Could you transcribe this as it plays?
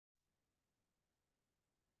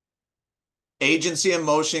Agency in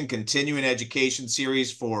Motion continuing education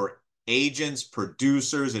series for agents,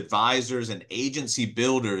 producers, advisors, and agency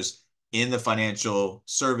builders in the financial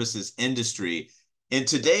services industry. And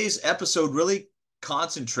today's episode really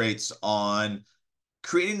concentrates on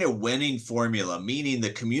creating a winning formula, meaning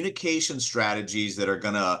the communication strategies that are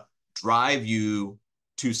going to drive you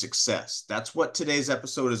to success. That's what today's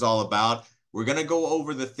episode is all about. We're going to go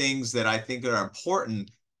over the things that I think are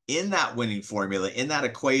important in that winning formula, in that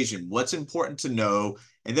equation, what's important to know,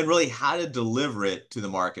 and then really how to deliver it to the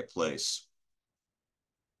marketplace.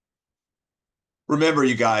 Remember,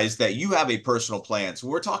 you guys, that you have a personal plan. So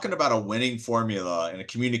we're talking about a winning formula and a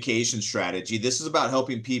communication strategy. This is about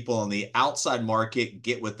helping people in the outside market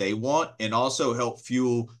get what they want and also help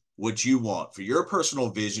fuel what you want. For your personal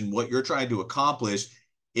vision, what you're trying to accomplish,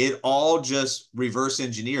 it all just reverse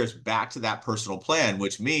engineers back to that personal plan,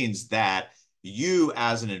 which means that you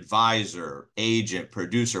as an advisor, agent,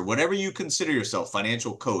 producer, whatever you consider yourself,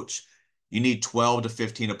 financial coach, you need 12 to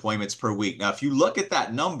 15 appointments per week. Now, if you look at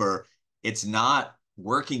that number, it's not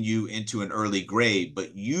working you into an early grade,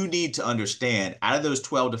 but you need to understand out of those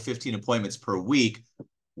 12 to 15 appointments per week,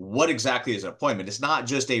 what exactly is an appointment? It's not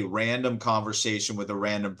just a random conversation with a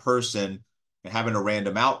random person and having a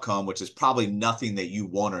random outcome, which is probably nothing that you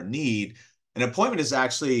want or need. An appointment is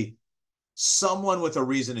actually someone with a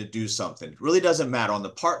reason to do something. It really doesn't matter. On the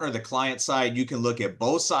partner, the client side, you can look at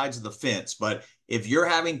both sides of the fence. But if you're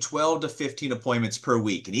having 12 to 15 appointments per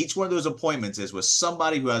week, and each one of those appointments is with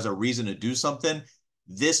somebody who has a reason to do something,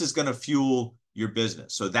 this is going to fuel your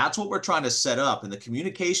business. So that's what we're trying to set up. And the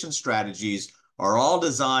communication strategies are all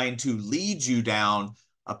designed to lead you down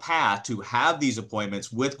a path to have these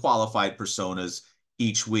appointments with qualified personas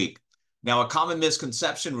each week. Now, a common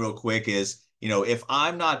misconception real quick is, if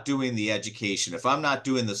I'm not doing the education, if I'm not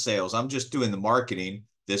doing the sales, I'm just doing the marketing,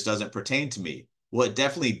 this doesn't pertain to me. Well, it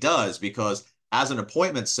definitely does, because as an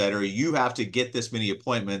appointment setter, you have to get this many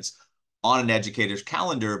appointments on an educator's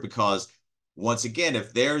calendar, because once again,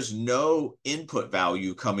 if there's no input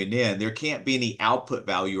value coming in, there can't be any output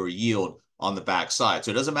value or yield on the backside.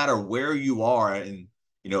 So it doesn't matter where you are. And,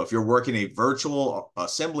 if you're working a virtual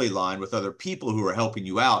assembly line with other people who are helping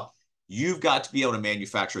you out, you've got to be able to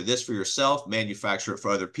manufacture this for yourself, manufacture it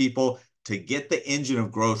for other people to get the engine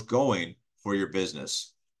of growth going for your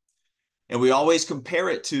business. And we always compare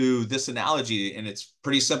it to this analogy, and it's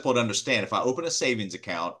pretty simple to understand. If I open a savings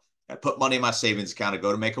account, I put money in my savings account, I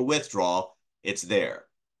go to make a withdrawal, it's there.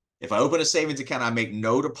 If I open a savings account, I make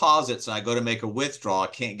no deposits, and I go to make a withdrawal, I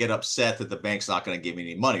can't get upset that the bank's not going to give me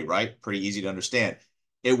any money, right? Pretty easy to understand.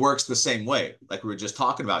 It works the same way, like we were just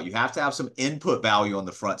talking about. You have to have some input value on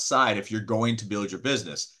the front side if you're going to build your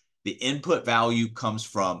business. The input value comes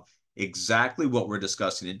from exactly what we're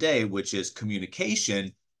discussing today, which is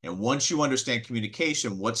communication. And once you understand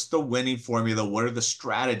communication, what's the winning formula? What are the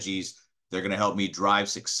strategies that are going to help me drive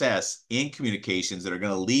success in communications that are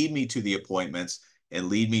going to lead me to the appointments and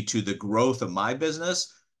lead me to the growth of my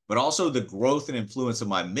business, but also the growth and influence of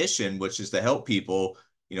my mission, which is to help people,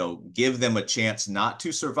 give them a chance not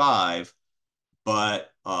to survive,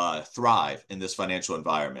 but thrive in this financial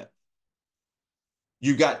environment.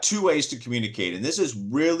 You've got two ways to communicate, and this is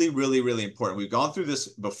really, really, really important. We've gone through this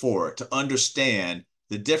before to understand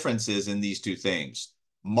the differences in these two things.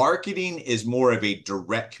 Marketing is more of a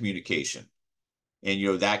direct communication.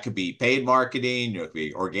 And, that could be paid marketing, it could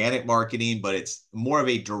be organic marketing, but it's more of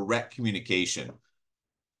a direct communication.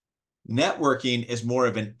 Networking is more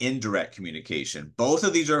of an indirect communication. Both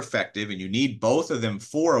of these are effective, and you need both of them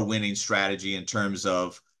for a winning strategy in terms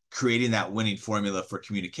of creating that winning formula for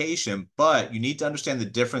communication. But you need to understand the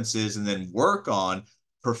differences and then work on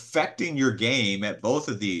perfecting your game at both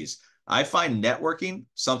of these. I find networking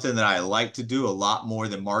something that I like to do a lot more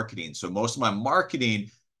than marketing. So most of my marketing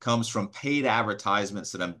comes from paid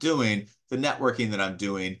advertisements that I'm doing. The networking that I'm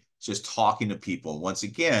doing is just talking to people. Once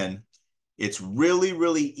again, it's really,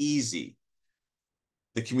 really easy,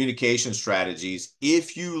 the communication strategies,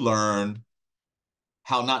 if you learn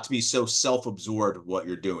how not to be so self-absorbed with what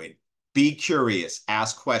you're doing. Be curious,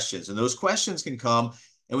 ask questions, and those questions can come,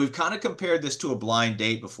 and we've kind of compared this to a blind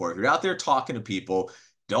date before. If you're out there talking to people,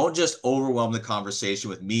 don't just overwhelm the conversation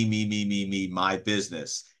with me, my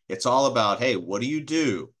business. It's all about, hey, what do you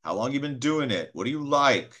do? How long have you been doing it? What do you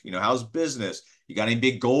like? How's business? You got any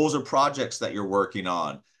big goals or projects that you're working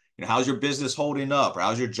on? How's your business holding up? Or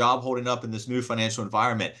how's your job holding up in this new financial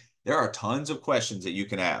environment? There are tons of questions that you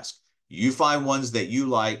can ask. You find ones that you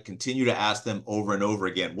like, continue to ask them over and over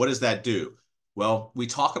again. What does that do? Well, we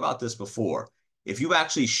talked about this before. If you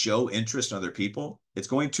actually show interest in other people, it's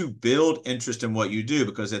going to build interest in what you do,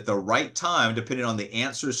 because at the right time, depending on the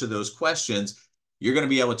answers to those questions, you're going to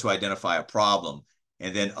be able to identify a problem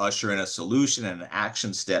and then usher in a solution and an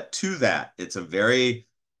action step to that. It's a very,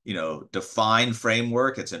 defined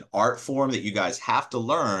framework. It's an art form that you guys have to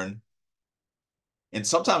learn. And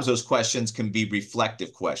sometimes those questions can be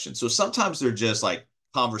reflective questions. So sometimes they're just like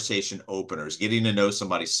conversation openers, getting to know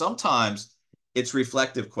somebody. Sometimes it's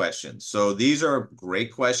reflective questions. So these are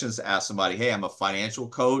great questions to ask somebody. Hey, I'm a financial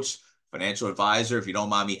coach, financial advisor. If you don't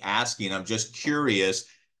mind me asking, I'm just curious. If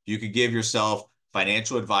you could give yourself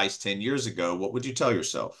financial advice 10 years ago, what would you tell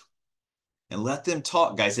yourself? And let them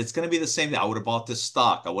talk, guys. It's going to be the same thing. I would have bought this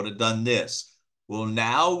stock. I would have done this. Well,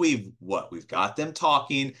 now we've got them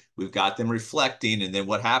talking, we've got them reflecting, and then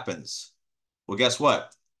what happens? Well, guess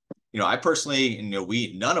what? I personally,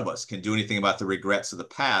 none of us can do anything about the regrets of the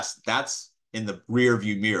past. That's in the rear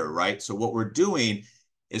view mirror, right? So what we're doing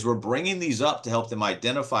is we're bringing these up to help them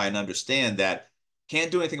identify and understand that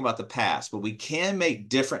can't do anything about the past, but we can make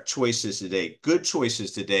different choices today, good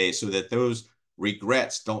choices today, so that those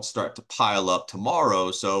regrets don't start to pile up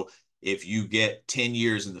tomorrow. So if you get 10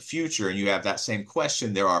 years in the future and you have that same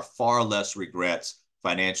question, there are far less regrets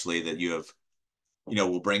financially that you have,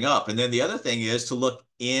 will bring up. And then the other thing is to look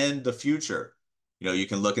in the future. You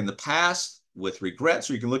can look in the past with regrets,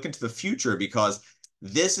 or you can look into the future, because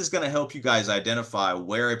this is going to help you guys identify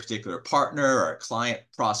where a particular partner or a client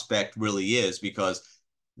prospect really is, because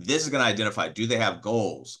this is going to identify, do they have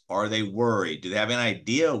goals? Are they worried? Do they have an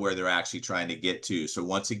idea where they're actually trying to get to? So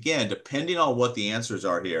once again, depending on what the answers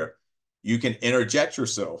are here, you can interject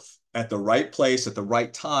yourself at the right place at the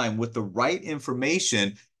right time with the right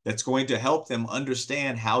information that's going to help them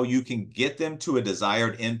understand how you can get them to a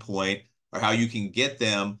desired endpoint, or how you can get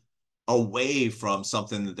them away from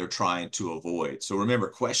something that they're trying to avoid. So remember,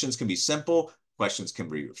 questions can be simple, questions can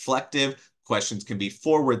be reflective, questions can be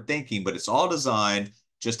forward thinking, but it's all designed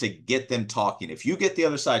just to get them talking. If you get the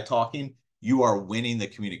other side talking, you are winning the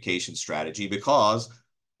communication strategy, because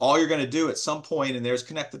all you're going to do at some point in there is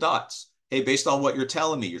connect the dots. Hey, based on what you're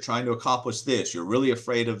telling me, you're trying to accomplish this. You're really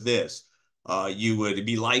afraid of this. You would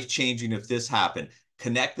be life-changing if this happened.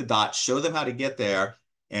 Connect the dots, show them how to get there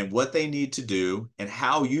and what they need to do and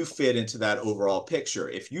how you fit into that overall picture.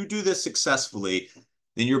 If you do this successfully,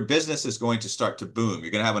 then your business is going to start to boom.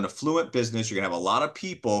 You're going to have an affluent business. You're going to have a lot of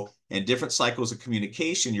people in different cycles of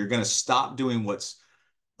communication. You're going to stop doing what's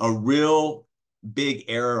a real big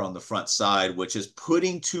error on the front side, which is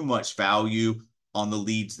putting too much value on the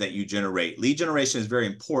leads that you generate. Lead generation is very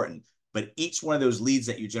important, but each one of those leads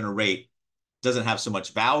that you generate doesn't have so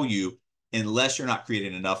much value unless you're not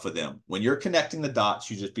creating enough of them. When you're connecting the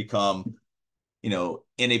dots, you just become, in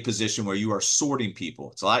a position where you are sorting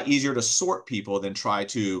people. It's a lot easier to sort people than try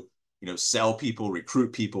to, sell people,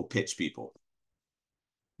 recruit people, pitch people.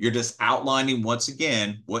 You're just outlining, once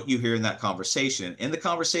again, what you hear in that conversation. In the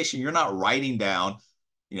conversation, you're not writing down,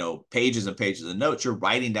 pages and pages of notes. You're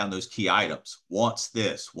writing down those key items. Wants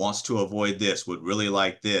this, wants to avoid this, would really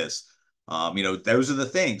like this. Those are the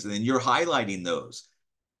things. And then you're highlighting those.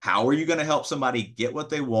 How are you going to help somebody get what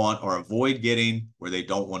they want or avoid getting where they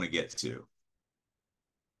don't want to get to?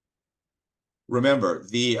 Remember,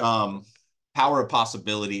 the power of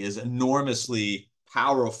possibility is enormously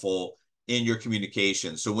powerful in your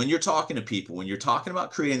communication. So when you're talking to people, when you're talking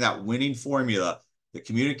about creating that winning formula, the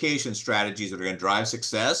communication strategies that are going to drive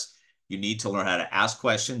success, you need to learn how to ask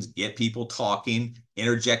questions, get people talking,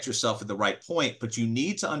 interject yourself at the right point. But you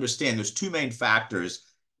need to understand there's two main factors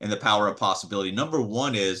in the power of possibility. Number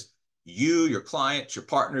one is you, your clients, your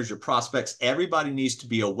partners, your prospects, everybody needs to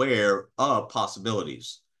be aware of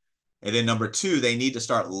possibilities. And then number two, they need to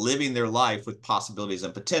start living their life with possibilities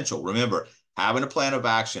and potential. Remember, having a plan of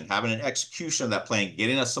action, having an execution of that plan,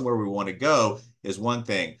 getting us somewhere we want to go is one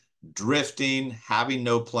thing. Drifting, having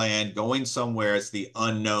no plan, going somewhere, it's the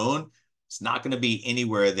unknown. It's not going to be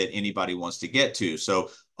anywhere that anybody wants to get to. So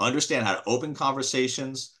understand how to open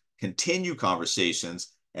conversations, continue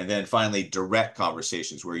conversations, and then finally direct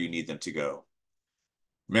conversations where you need them to go.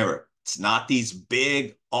 Remember, it's not these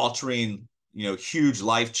big altering, huge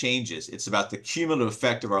life changes. It's about the cumulative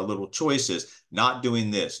effect of our little choices, not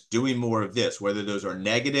doing this, doing more of this, whether those are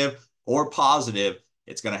negative or positive,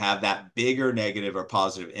 it's going to have that bigger negative or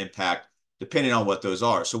positive impact depending on what those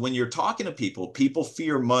are. So when you're talking to people, people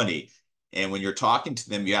fear money. And when you're talking to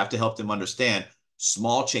them, you have to help them understand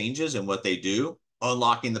small changes in what they do,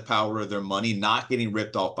 unlocking the power of their money, not getting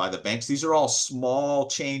ripped off by the banks. These are all small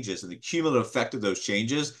changes, and the cumulative effect of those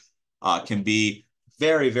changes can be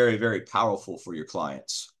very, very, very powerful for your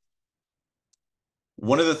clients.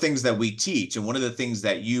 One of the things that we teach, and one of the things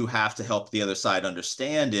that you have to help the other side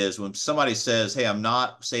understand, is when somebody says, hey, I'm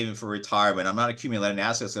not saving for retirement, I'm not accumulating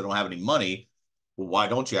assets, I don't have any money. Well, why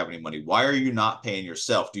don't you have any money? Why are you not paying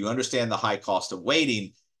yourself? Do you understand the high cost of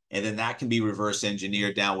waiting? And then that can be reverse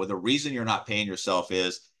engineered down where the reason you're not paying yourself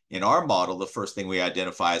is in our model, the first thing we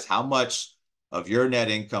identify is how much of your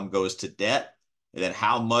net income goes to debt, and then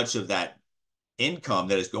how much of that income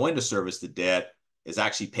that is going to service the debt is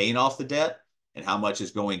actually paying off the debt, and how much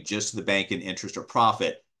is going just to the bank in interest or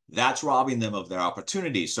profit. That's robbing them of their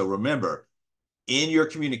opportunities. So remember, in your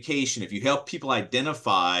communication, if you help people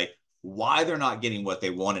identify why they're not getting what they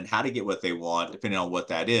want and how to get what they want, depending on what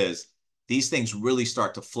that is, these things really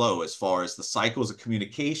start to flow as far as the cycles of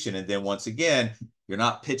communication. And then once again, you're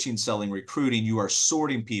not pitching, selling, recruiting. You are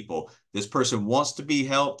sorting people. This person wants to be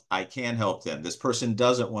helped. I can help them. This person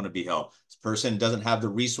doesn't want to be helped. This person doesn't have the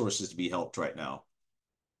resources to be helped right now.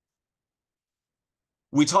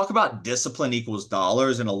 We talk about discipline equals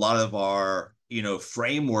dollars in a lot of our,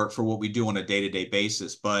 framework for what we do on a day-to-day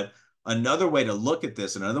basis. But another way to look at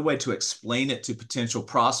this, another way to explain it to potential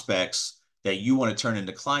prospects that you want to turn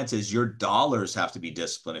into clients is your dollars have to be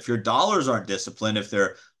disciplined. If your dollars aren't disciplined, if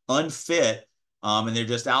they're unfit, and they're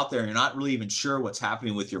just out there and you're not really even sure what's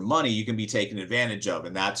happening with your money, you can be taken advantage of.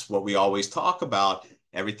 And that's what we always talk about.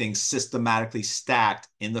 Everything's systematically stacked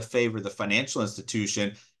in the favor of the financial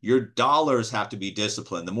institution. Your dollars have to be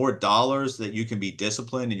disciplined. The more dollars that you can be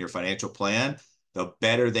disciplined in your financial plan, the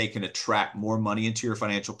better they can attract more money into your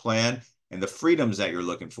financial plan and the freedoms that you're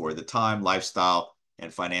looking for, the time, lifestyle,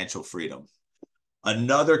 and financial freedom.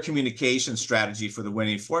 Another communication strategy for the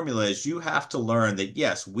winning formula is you have to learn that,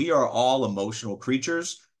 yes, we are all emotional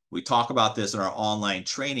creatures. We talk about this in our online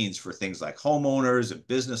trainings for things like homeowners and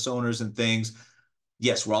business owners and things.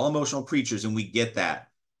 Yes, we're all emotional creatures and we get that.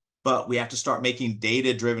 But we have to start making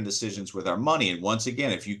data-driven decisions with our money. And once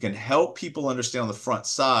again, if you can help people understand on the front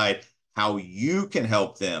side how you can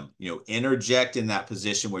help them, interject in that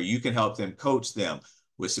position where you can help them, coach them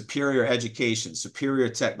with superior education, superior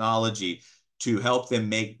technology to help them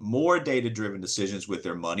make more data-driven decisions with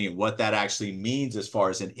their money and what that actually means as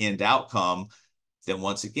far as an end outcome, then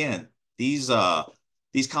once again, these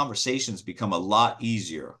conversations become a lot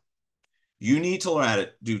easier. You need to learn how to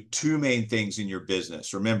do two main things in your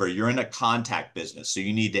business. Remember, you're in a contact business. So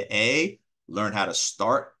you need to A, learn how to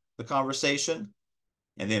start the conversation.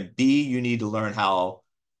 And then B, you need to learn how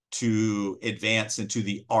to advance into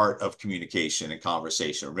the art of communication and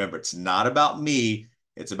conversation. Remember, it's not about me,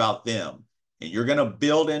 it's about them. And you're going to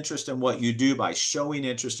build interest in what you do by showing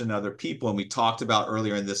interest in other people. And we talked about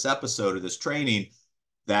earlier in this episode of this training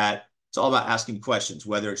that it's all about asking questions,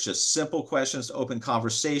 whether it's just simple questions to open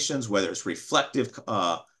conversations, whether it's reflective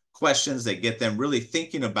questions that get them really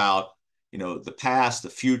thinking about, the past, the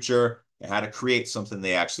future, and how to create something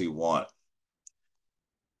they actually want.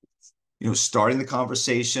 Starting the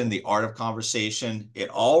conversation, the art of conversation, it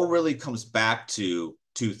all really comes back to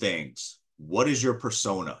two things. What is your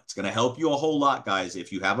persona? It's going to help you a whole lot, guys,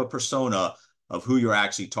 if you have a persona of who you're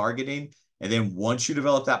actually targeting. And then once you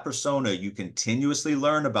develop that persona, you continuously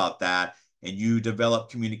learn about that and you develop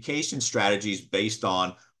communication strategies based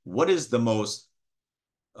on what is the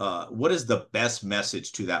best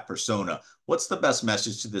message to that persona? What's the best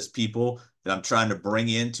message to this people that I'm trying to bring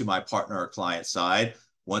into my partner or client side?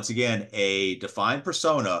 Once again, a defined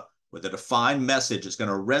persona with a defined message is going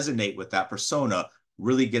to resonate with that persona,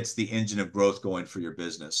 really gets the engine of growth going for your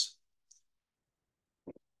business.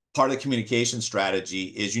 Part of the communication strategy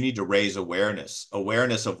is you need to raise awareness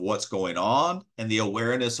of what's going on and the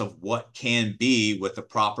awareness of what can be with the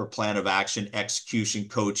proper plan of action, execution,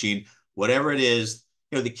 coaching, whatever it is,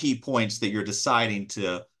 the key points that you're deciding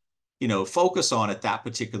to, focus on at that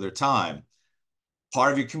particular time.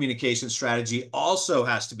 Part of your communication strategy also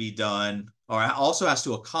has to be done or also has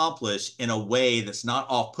to accomplish in a way that's not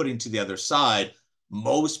off-putting to the other side.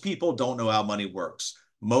 Most people don't know how money works.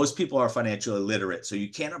 Most people are financially illiterate. So you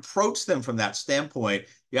can't approach them from that standpoint.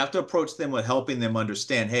 You have to approach them with helping them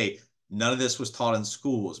understand, hey, none of this was taught in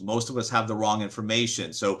schools. Most of us have the wrong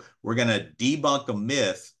information. So we're going to debunk a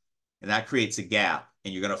myth, and that creates a gap.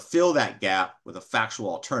 And you're going to fill that gap with a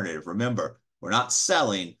factual alternative. Remember, we're not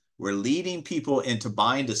selling. We're leading people into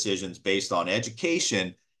buying decisions based on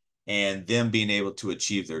education and them being able to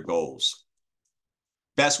achieve their goals.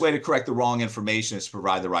 Best way to correct the wrong information is to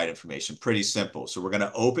provide the right information. Pretty simple. So we're going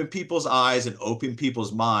to open people's eyes and open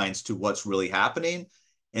people's minds to what's really happening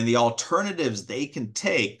and the alternatives they can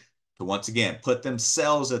take to, once again, put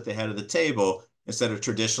themselves at the head of the table instead of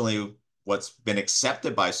traditionally what's been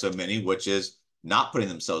accepted by so many, which is not putting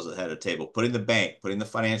themselves at the head of the table, putting the bank, putting the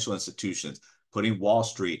financial institutions, putting Wall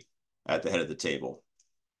Street at the head of the table.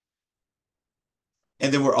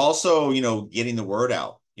 And then we're also, getting the word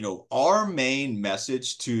out. Our main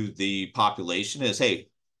message to the population is, hey,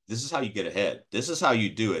 This is how you get ahead. This is how you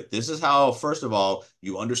do it. This is how, first of all,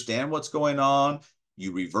 you understand what's going on.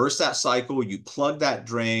 You reverse that cycle. You plug that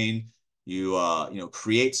drain. You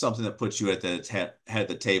create something that puts you at the head of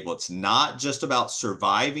the table. It's not just about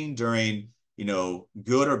surviving during,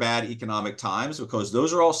 good or bad economic times, because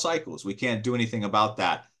those are all cycles. We can't do anything about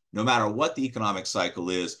that. No matter what the economic cycle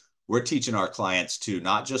is, we're teaching our clients to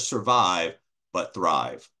not just survive, but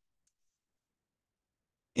thrive.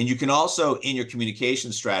 And you can also, in your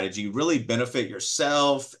communication strategy, really benefit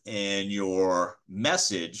yourself and your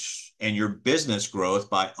message and your business growth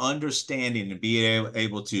by understanding and being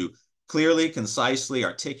able to clearly, concisely,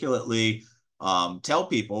 articulately tell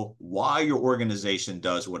people why your organization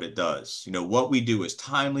does what it does. What we do is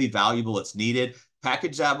timely, valuable, it's needed.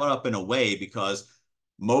 Package that up in a way, because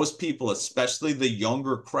most people, especially the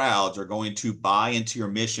younger crowds, are going to buy into your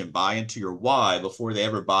mission, buy into your why before they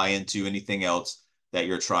ever buy into anything else that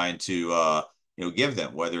you're trying to give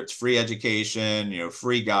them, whether it's free education,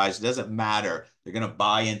 free guides, it doesn't matter. They're going to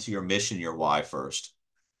buy into your mission, your why first.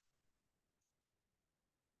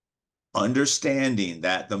 Understanding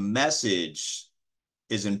that the message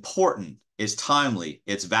is important, is timely,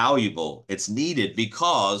 it's valuable, it's needed,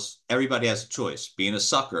 because everybody has a choice. Being a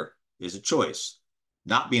sucker is a choice.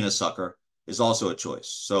 Not being a sucker is also a choice.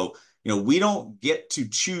 So, we don't get to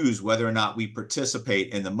choose whether or not we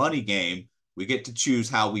participate in the money game. We get to choose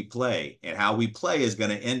how we play, and how we play is going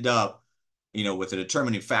to end up, with a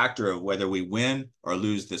determining factor of whether we win or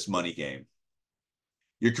lose this money game.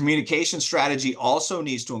 Your communication strategy also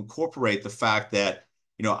needs to incorporate the fact that,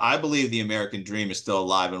 I believe the American dream is still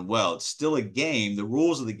alive and well. It's still a game. The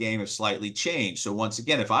rules of the game have slightly changed. So once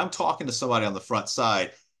again, if I'm talking to somebody on the front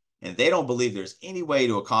side and they don't believe there's any way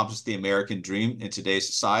to accomplish the American dream in today's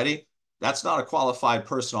society, that's not a qualified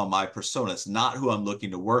person on my persona. It's not who I'm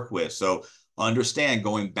looking to work with. So understand,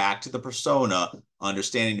 going back to the persona,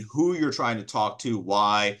 understanding who you're trying to talk to,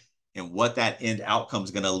 why, and what that end outcome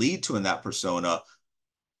is going to lead to in that persona,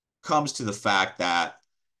 comes to the fact that,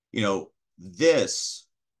 this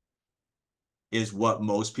is what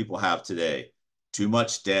most people have today. Too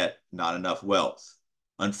much debt, not enough wealth.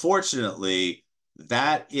 Unfortunately,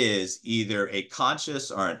 that is either a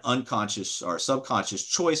conscious or an unconscious or subconscious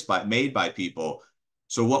choice made by people.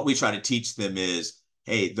 So what we try to teach them is,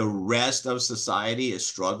 hey, the rest of society is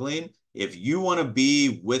struggling. If you want to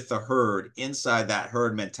be with the herd, inside that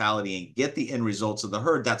herd mentality, and get the end results of the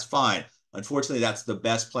herd, that's fine. Unfortunately, that's the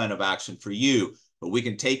best plan of action for you. But we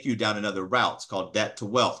can take you down another route. It's called debt to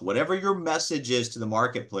wealth. Whatever your message is to the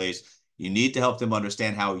marketplace, you need to help them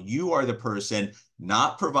understand how you are the person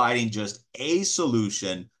not providing just a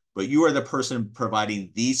solution, but you are the person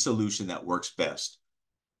providing the solution that works best.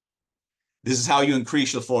 This is how you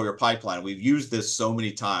increase the flow of your pipeline. We've used this so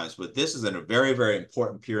many times, but this is a very, very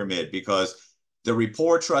important pyramid, because the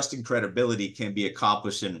rapport, trust, and credibility can be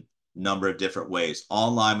accomplished in a number of different ways.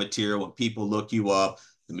 Online material, when people look you up,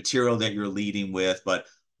 the material that you're leading with. But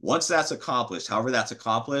once that's accomplished, however that's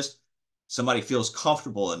accomplished, somebody feels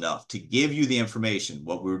comfortable enough to give you the information,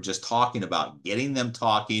 what we were just talking about, getting them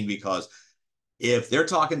talking, because if they're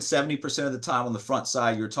talking 70% of the time on the front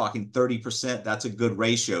side, you're talking 30%, that's a good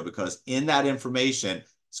ratio, because in that information,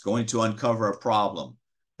 it's going to uncover a problem.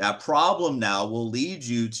 That problem now will lead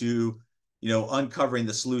you to, uncovering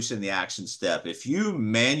the solution, the action step. If you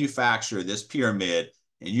manufacture this pyramid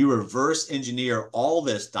and you reverse engineer all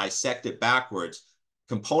this, dissect it backwards,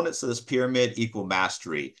 components of this pyramid equal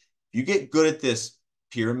mastery. You get good at this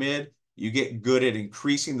pyramid, you get good at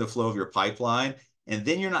increasing the flow of your pipeline, and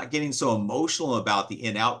then you're not getting so emotional about the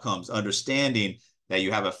end outcomes, understanding that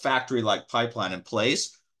you have a factory-like pipeline in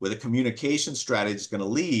place with a communication strategy that's going to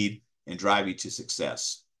lead and drive you to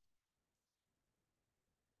success.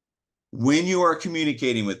 When you are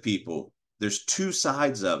communicating with people, there's two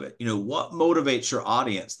sides of it. What motivates your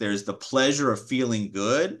audience? There's the pleasure of feeling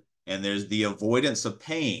good, and there's the avoidance of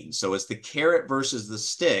pain. So it's the carrot versus the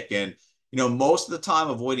stick. And, most of the time,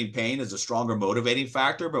 avoiding pain is a stronger motivating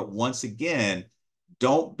factor. But once again,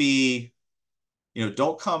 don't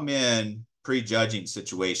come in prejudging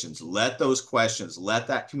situations. Let those questions, let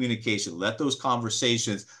that communication, let those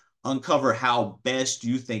conversations uncover how best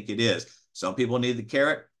you think it is. Some people need the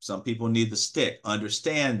carrot, some people need the stick.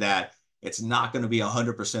 Understand that it's not going to be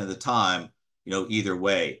 100% of the time, either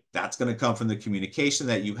way. That's going to come from the communication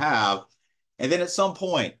that you have. And then at some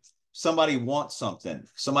point, somebody wants something,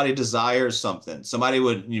 somebody desires something, somebody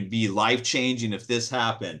would be life-changing if this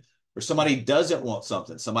happened, or somebody doesn't want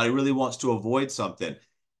something, somebody really wants to avoid something.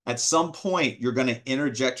 At some point, you're going to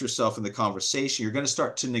interject yourself in the conversation. You're going to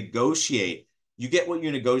start to negotiate. You get what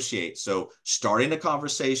you negotiate. So starting a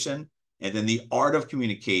conversation and then the art of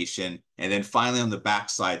communication, and then finally on the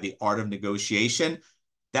backside, the art of negotiation.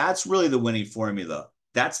 That's really the winning formula.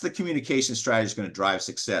 That's the communication strategy that's going to drive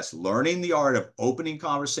success. Learning the art of opening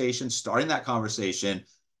conversation, starting that conversation,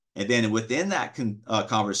 and then within that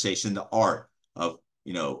conversation, the art of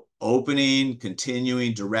opening,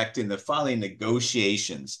 continuing, directing, the finally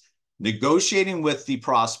negotiations. Negotiating with the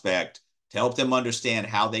prospect to help them understand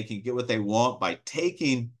how they can get what they want by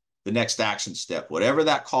taking the next action step. Whatever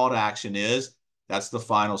that call to action is, that's the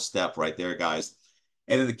final step right there, guys.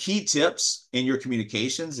 And then the key tips in your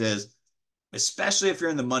communications is, especially if you're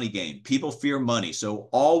in the money game, people fear money. So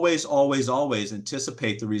always, always, always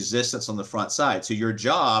anticipate the resistance on the front side. So your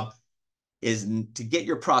job is to get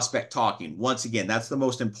your prospect talking. Once again, that's the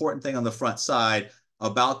most important thing on the front side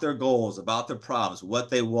about their goals, about their problems, what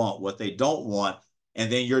they want, what they don't want.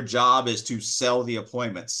 And then your job is to sell the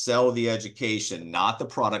appointment, sell the education, not the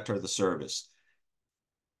product or the service.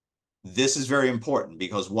 This is very important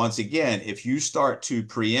because once again, if you start to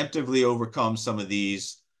preemptively overcome some of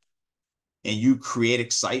these and you create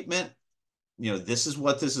excitement, this is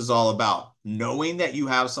what this is all about. Knowing that you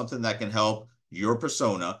have something that can help your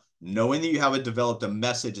persona, knowing that you have developed a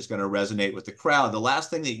message that's going to resonate with the crowd. The last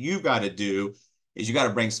thing that you've got to do is you got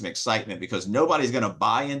to bring some excitement, because nobody's going to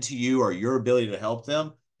buy into you or your ability to help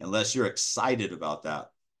them unless you're excited about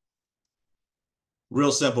that.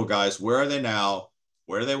 Real simple, guys. Where are they now?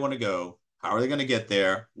 Where do they want to go? How are they going to get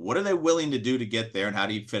there? What are they willing to do to get there? And how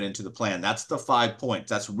do you fit into the plan? That's the 5 points.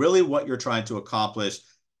 That's really what you're trying to accomplish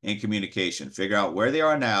in communication. Figure out where they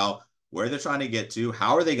are now, where they're trying to get to,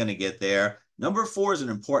 how are they going to get there. Number 4 is an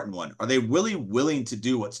important one. Are they really willing to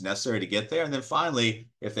do what's necessary to get there? And then finally,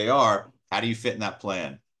 if they are, how do you fit in that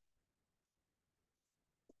plan?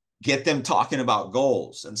 Get them talking about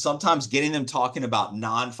goals. And sometimes getting them talking about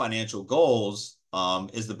non-financial goals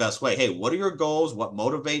is the best way. Hey, what are your goals? What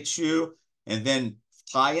motivates you? And then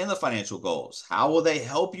tie in the financial goals. How will they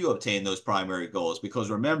help you obtain those primary goals? Because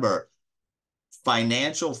remember,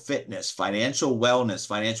 financial fitness, financial wellness,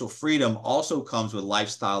 financial freedom also comes with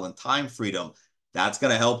lifestyle and time freedom. That's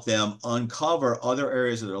going to help them uncover other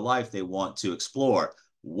areas of their life they want to explore.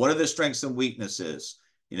 What are the strengths and weaknesses?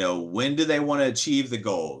 When do they want to achieve the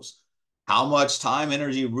goals? How much time,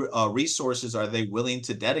 energy, resources are they willing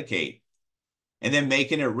to dedicate? And then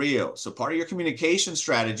making it real. So part of your communication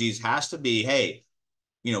strategies has to be, hey,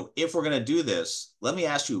 if we're going to do this, let me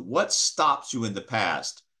ask you, what stops you in the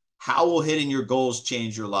past? How will hitting your goals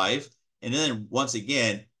change your life? And then once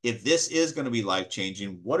again, if this is going to be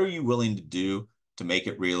life-changing, what are you willing to do to make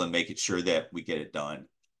it real and make it sure that we get it done?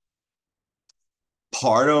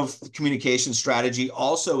 Part of communication strategy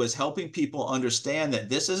also is helping people understand that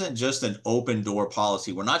this isn't just an open door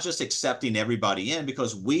policy. We're not just accepting everybody in,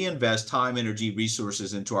 because we invest time, energy,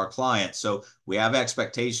 resources into our clients. So we have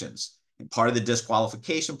expectations. And part of the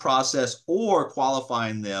disqualification process or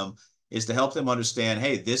qualifying them is to help them understand,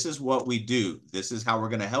 hey, this is what we do. This is how we're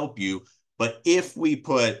going to help you. But if we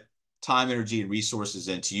put time, energy, and resources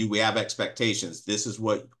into you, we have expectations. This is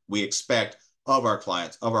what we expect of our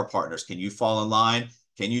clients, of our partners. Can you fall in line?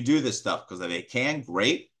 Can you do this stuff? Because if they can,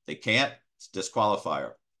 great. They can't, it's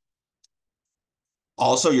disqualifier.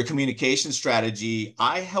 Also, your communication strategy,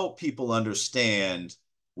 I help people understand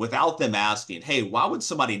without them asking, hey, why would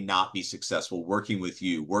somebody not be successful working with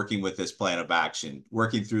you, working with this plan of action,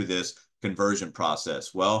 working through this conversion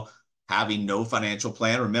process? Well, having no financial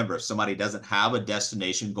plan. Remember, if somebody doesn't have a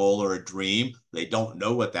destination goal or a dream, they don't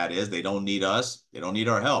know what that is. They don't need us. They don't need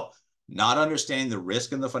our help. Not understanding the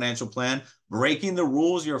risk in the financial plan, breaking the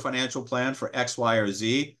rules of your financial plan for X, Y, or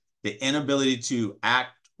Z, the inability to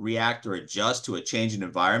act, react, or adjust to a changing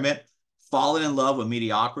environment, falling in love with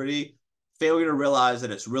mediocrity, failure to realize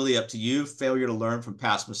that it's really up to you, failure to learn from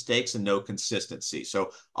past mistakes, and no consistency.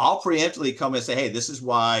 So I'll preemptively come and say, hey, this is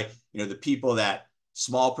why, the people that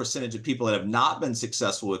small percentage of people that have not been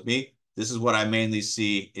successful with me, this is what I mainly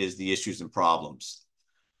see is the issues and problems.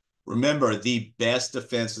 Remember, the best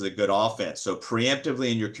defense is a good offense. So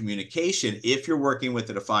preemptively in your communication, if you're working with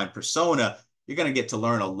a defined persona, you're going to get to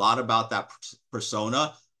learn a lot about that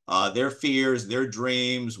persona, their fears, their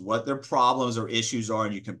dreams, what their problems or issues are,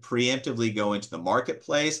 and you can preemptively go into the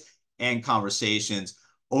marketplace and conversations,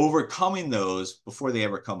 overcoming those before they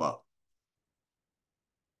ever come up.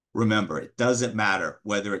 Remember, it doesn't matter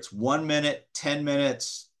whether it's 1 minute, 10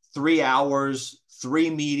 minutes, 3 hours,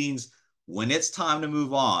 3 meetings. When it's time to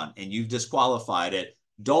move on and you've disqualified it,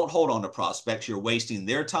 don't hold on to prospects. You're wasting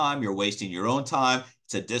their time. You're wasting your own time.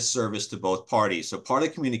 It's a disservice to both parties. So part of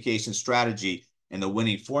the communication strategy and the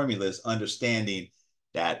winning formula is understanding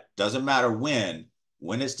that doesn't matter when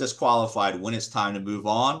it's disqualified, when it's time to move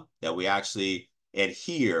on, that we actually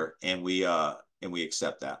adhere, and we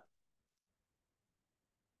accept that.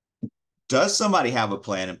 Does somebody have a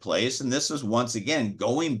plan in place? And this is once again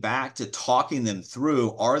going back to talking them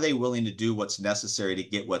through, are they willing to do what's necessary to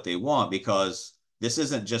get what they want? Because this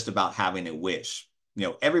isn't just about having a wish.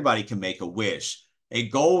 Everybody can make a wish. A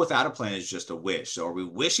goal without a plan is just a wish. So are we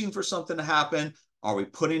wishing for something to happen? Are we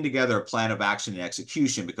putting together a plan of action and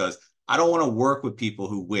execution? Because I don't want to work with people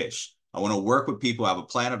who wish. I want to work with people who have a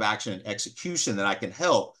plan of action and execution that I can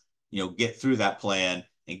help, get through that plan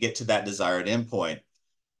and get to that desired endpoint.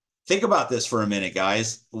 Think about this for a minute,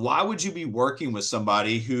 guys. Why would you be working with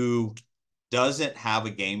somebody who doesn't have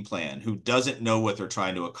a game plan, who doesn't know what they're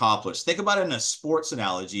trying to accomplish? Think about it in a sports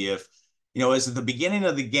analogy. If, it's at the beginning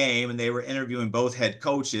of the game and they were interviewing both head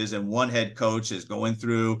coaches, and one head coach is going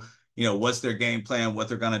through, what's their game plan, what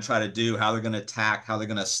they're going to try to do, how they're going to attack, how they're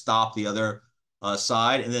going to stop the other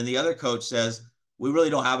side. And then the other coach says, we really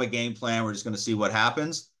don't have a game plan. We're just going to see what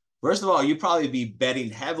happens. First of all, you'd probably be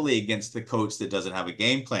betting heavily against the coach that doesn't have a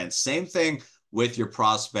game plan. Same thing with your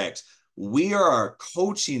prospects. We are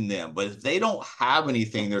coaching them, but if they don't have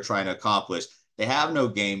anything they're trying to accomplish, they have no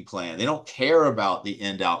game plan, they don't care about the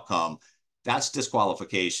end outcome, that's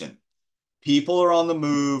disqualification. People are on the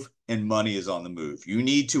move and money is on the move. You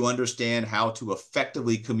need to understand how to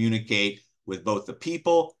effectively communicate with both the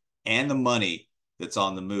people and the money that's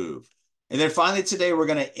on the move. And then finally today, we're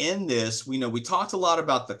going to end this. We talked a lot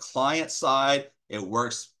about the client side. It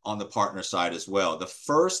works on the partner side as well. The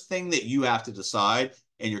first thing that you have to decide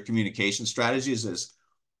in your communication strategies is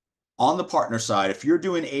on the partner side, if you're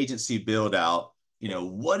doing agency build out,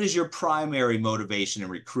 what is your primary motivation in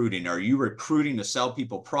recruiting? Are you recruiting to sell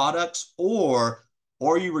people products, or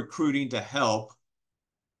are you recruiting to help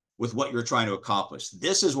with what you're trying to accomplish?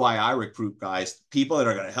 This is why I recruit, guys, people that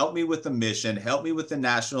are going to help me with the mission, help me with the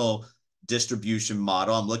national distribution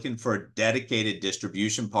model. I'm looking for dedicated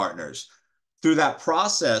distribution partners. Through that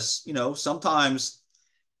process, sometimes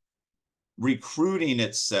recruiting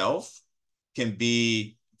itself can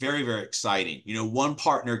be very, very exciting. One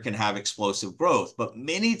partner can have explosive growth, but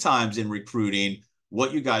many times in recruiting,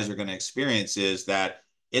 what you guys are going to experience is that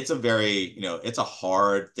it's a very, it's a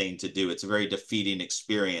hard thing to do. It's a very defeating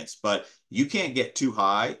experience, but you can't get too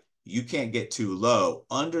high. You can't get too low.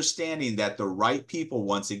 Understanding that the right people,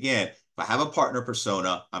 once again, if I have a partner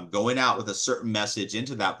persona, I'm going out with a certain message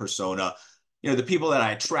into that persona. The people that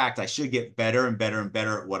I attract, I should get better and better and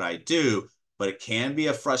better at what I do, but it can be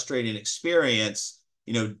a frustrating experience,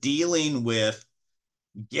 dealing with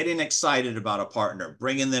getting excited about a partner,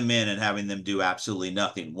 bringing them in and having them do absolutely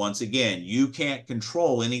nothing. Once again, you can't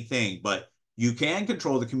control anything, but you can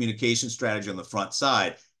control the communication strategy on the front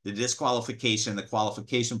side, the disqualification, the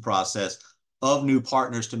qualification process of new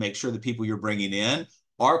partners to make sure the people you're bringing in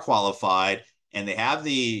are qualified and they have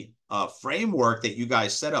the framework that you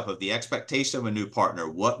guys set up of the expectation of a new partner.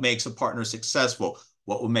 What makes a partner successful?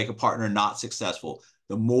 What will make a partner not successful?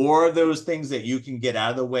 The more of those things that you can get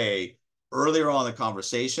out of the way earlier on in the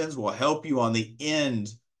conversations will help you on the end,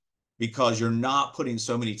 because you're not putting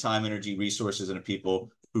so many time, energy, resources into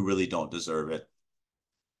people who really don't deserve it.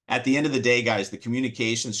 At the end of the day, guys, the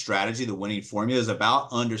communication strategy, the winning formula, is about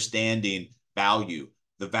understanding value,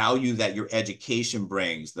 the value that your education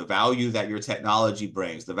brings, the value that your technology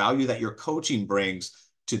brings, the value that your coaching brings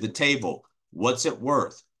to the table. What's it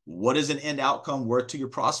worth? What is an end outcome worth to your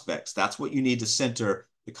prospects? That's what you need to center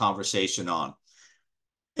the conversation on.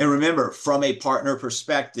 And remember, from a partner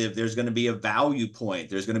perspective, there's going to be a value point.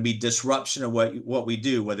 There's going to be disruption of what we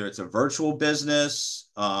do, whether it's a virtual business,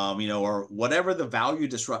 or whatever the value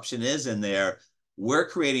disruption is in there. We're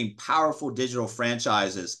creating powerful digital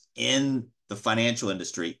franchises in the financial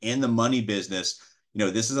industry, in the money business.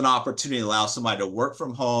 This is an opportunity to allow somebody to work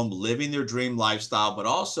from home, living their dream lifestyle, but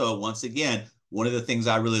also, once again, one of the things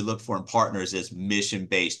I really look for in partners is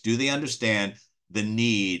mission-based. Do they understand the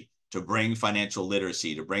need to bring financial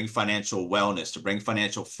literacy, to bring financial wellness, to bring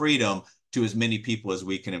financial freedom to as many people as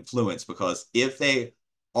we can influence? Because if they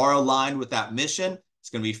are aligned with that mission, it's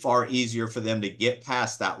going to be far easier for them to get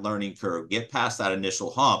past that learning curve, get past that initial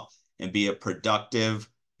hump, and be a productive,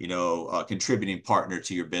 contributing partner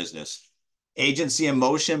to your business. Agency in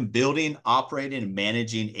motion: building, operating, and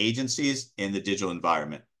managing agencies in the digital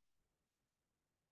environment.